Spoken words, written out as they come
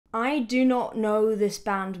I do not know this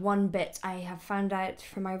band one bit. I have found out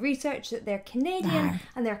from my research that they're Canadian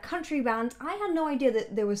and they're a country band. I had no idea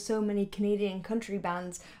that there was so many Canadian country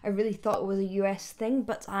bands. I really thought it was a US thing,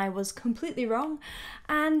 but I was completely wrong.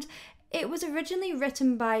 And it was originally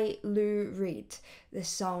written by Lou Reed, this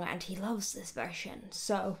song, and he loves this version.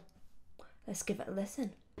 So let's give it a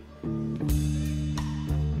listen.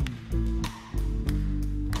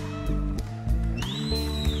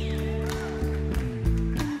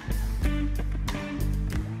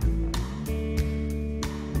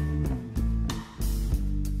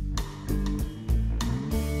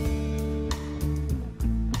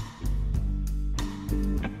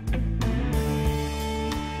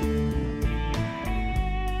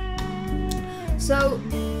 So,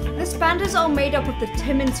 this band is all made up of the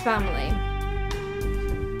Timmins family.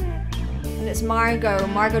 And it's Margo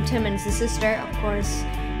Timmins, the sister, of course,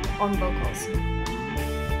 on vocals.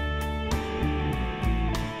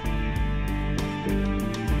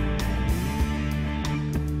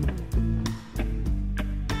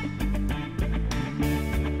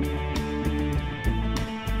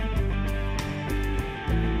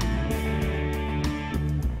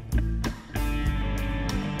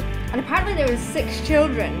 And apparently there was 6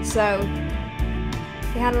 children, so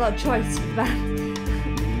they had a lot of choice for that.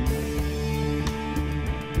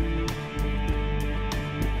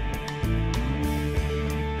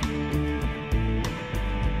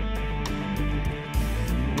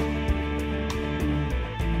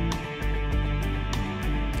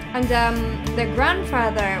 And their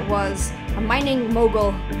grandfather was a mining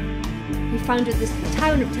mogul who founded this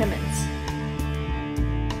town of Timmins.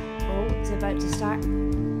 Oh, it's about to start.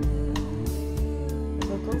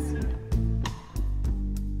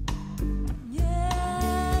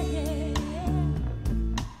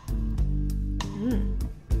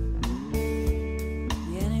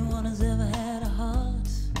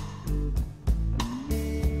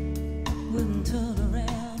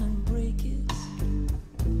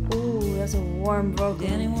 That's a warm vocal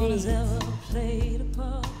indeed. Ever played a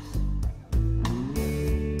part?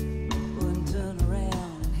 Wouldn't turn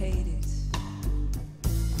around and hate it.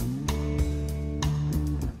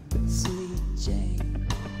 Sweet Jane.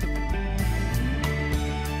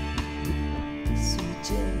 Sweet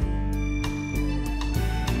Jane.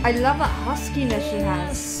 I love that huskiness she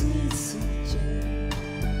has. Sweet Jane.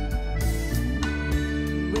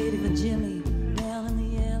 Waiting for Jimmy.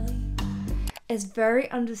 It's very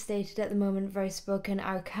understated at the moment, very spoken.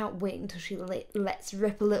 I can't wait until she lets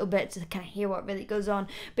rip a little bit to kind of hear what really goes on.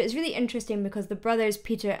 But it's really interesting because the brothers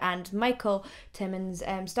Peter and Michael Timmins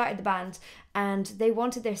started the band, and they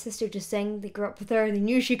wanted their sister to sing. They grew up with her, they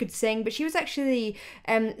knew she could sing, but she was actually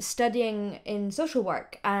studying in social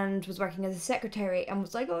work and was working as a secretary and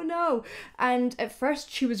was like, oh no. And at first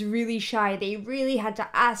she was really shy. They really had to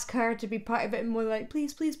ask her to be part of it and were like,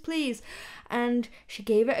 please, please, please. And she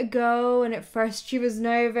gave it a go, and at first she was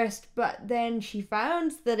nervous, but then she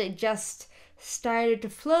found that it just started to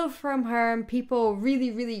flow from her and people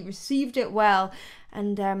really, really received it well,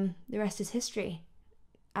 and the rest is history.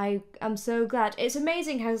 I'm so glad. It's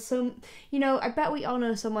amazing how I bet we all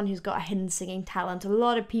know someone who's got a hidden singing talent. A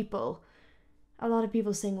lot of people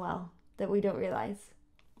sing well that we don't realise.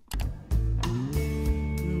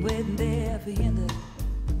 Waiting there for him to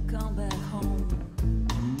come back home.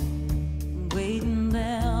 Waiting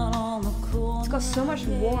down on the corner. It's got so much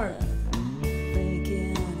warmth.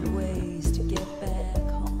 Thinking of ways to get back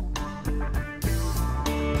home.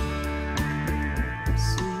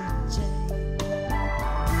 Sweet Jane.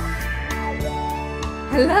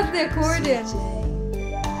 I love the accordion.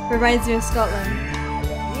 Reminds me of Scotland.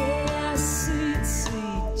 Yeah, sweet,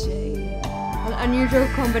 sweet Jane. An unusual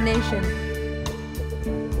combination.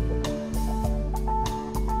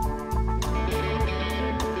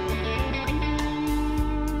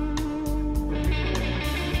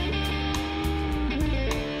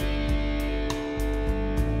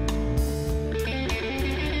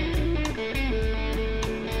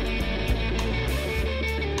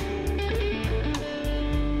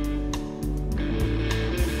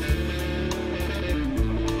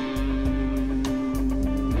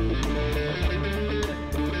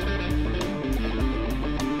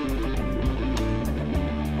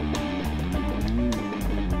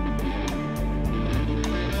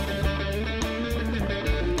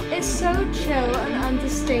 It's so chill and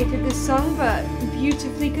understated, this song, but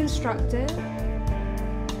beautifully constructed.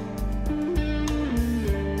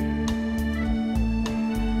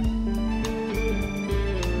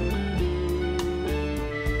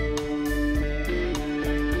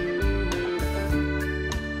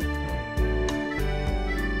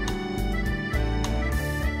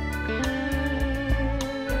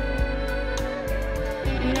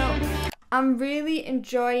 You know, I'm really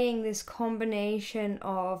enjoying this combination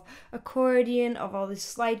of accordion, of all this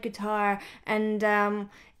slide guitar, and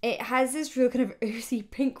it has this real kind of earthy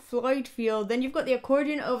Pink Floyd feel. Then you've got the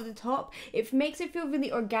accordion over the top. It makes it feel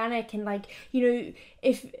really organic, and like, you know,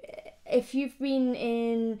 if you've been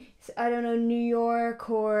in, I don't know, New York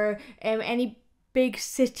or any big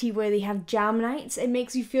city where they have jam nights, it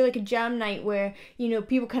makes you feel like a jam night where, you know,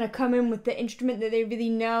 people kind of come in with the instrument that they really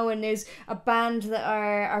know, and there's a band that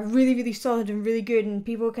are really, really solid and really good, and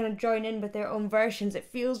people kind of join in with their own versions. It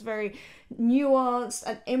feels very nuanced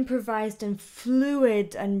and improvised and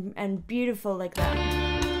fluid and beautiful like that.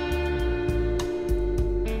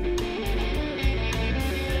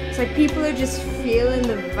 It's like people are just feeling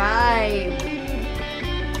the vibe.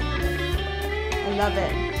 I love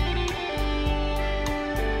it.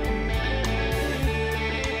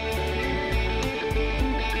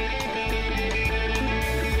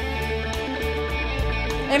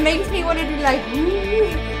 It makes me want to do like, woo,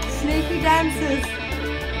 snaky dances.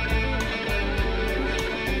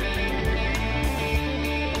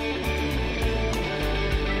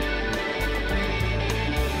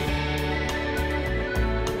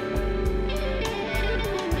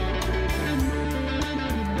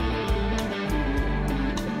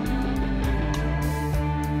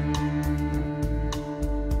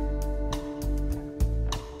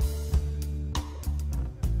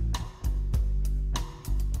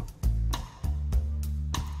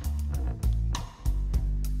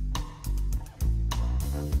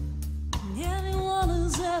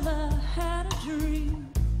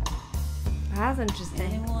 That's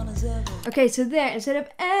interesting. Okay, so there, instead of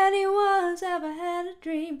anyone's ever had a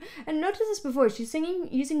dream, and notice this before, she's singing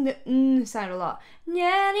using the sound a lot.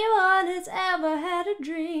 Anyone has ever had a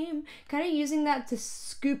dream, kind of using that to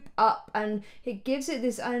scoop up, and it gives it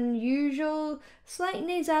this unusual slight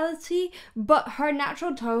nasality, but her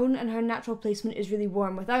natural tone and her natural placement is really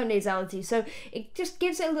warm without nasality, so it just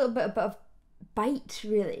gives it a little bit of bite,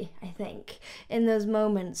 really, I think, in those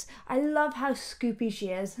moments. I love how scoopy she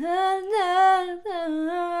is.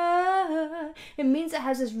 It means it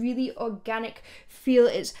has this really organic feel.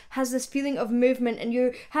 It has this feeling of movement, and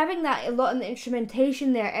you're having that a lot in the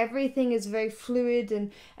instrumentation there. Everything is very fluid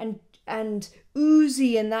and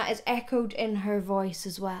oozy, and that is echoed in her voice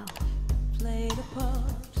as well.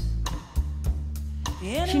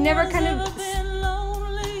 She never kind of...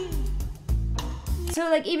 So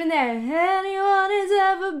like even there, anyone has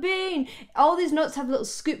ever been, all these notes have little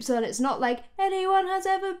scoops on it. It's not like anyone has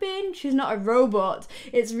ever been. She's not a robot.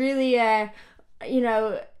 It's really, you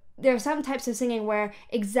know, there are some types of singing where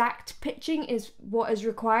exact pitching is what is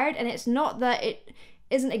required, and it's not that it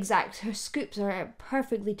isn't exact. Her scoops are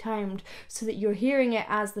perfectly timed so that you're hearing it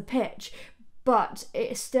as the pitch, but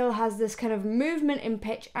it still has this kind of movement in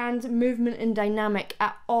pitch and movement in dynamic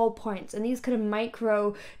at all points. And these kind of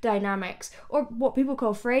micro dynamics, or what people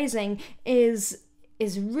call phrasing, is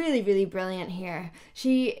really, really brilliant here.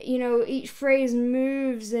 She, you know, each phrase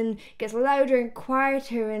moves and gets louder and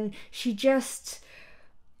quieter, and she just...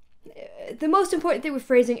 The most important thing with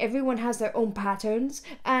phrasing, everyone has their own patterns,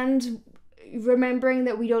 and remembering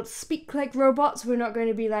that we don't speak like robots. We're not going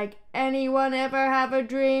to be like, anyone ever have a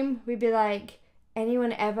dream? We'd be like,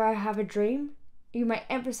 anyone ever have a dream? You might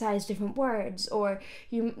emphasize different words, or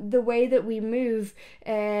the way that we move,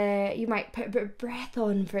 you might put a bit of breath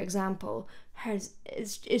on, for example. Hers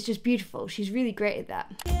is just beautiful. She's really great at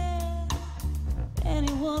that. Yeah.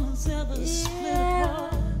 Anyone who's ever split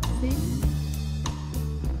apart.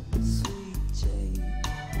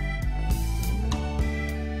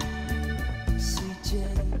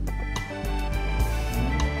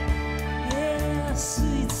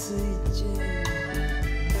 Sweet, sweet Jane.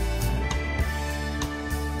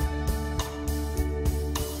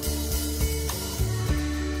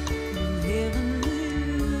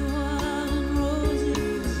 Heavenly wine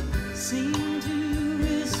roses seem to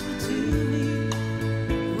whisper to me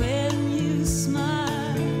when you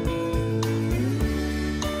smile.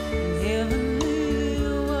 Heavenly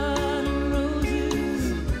wine roses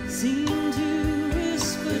seem to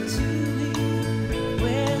whisper to me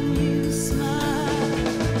when you smile.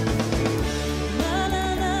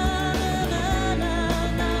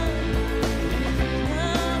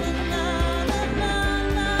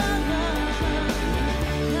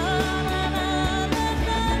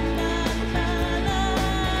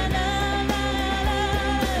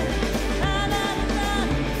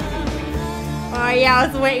 Oh yeah, I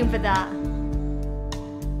was waiting for that.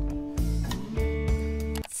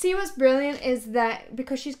 See, what's brilliant is that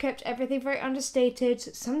because she's kept everything very understated,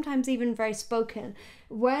 sometimes even very spoken,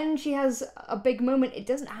 when she has a big moment, it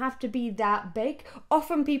doesn't have to be that big.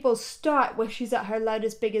 Often people start where she's at her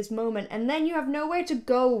loudest, biggest moment, and then you have nowhere to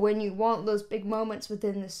go when you want those big moments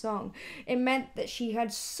within the song. It meant that she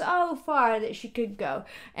had so far that she could go.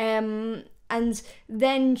 And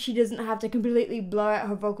then she doesn't have to completely blow out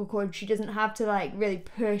her vocal cords. She doesn't have to like really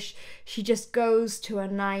push. She just goes to a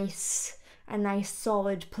nice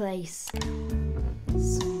solid place.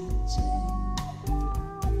 Sweet Jane.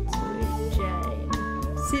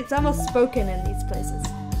 See, it's almost spoken in these places.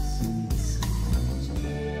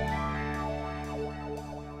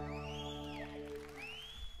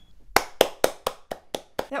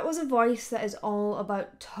 That was a voice that is all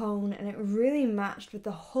about tone, and it really matched with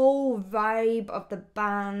the whole vibe of the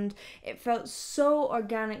band. It felt so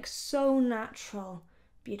organic, so natural.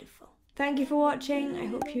 Beautiful. Thank you for watching. I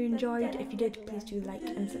hope you enjoyed. If you did, please do like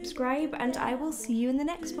and subscribe, and I will see you in the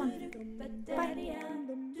next one.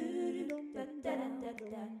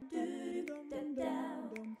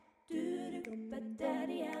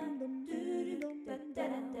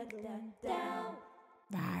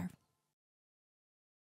 Bye.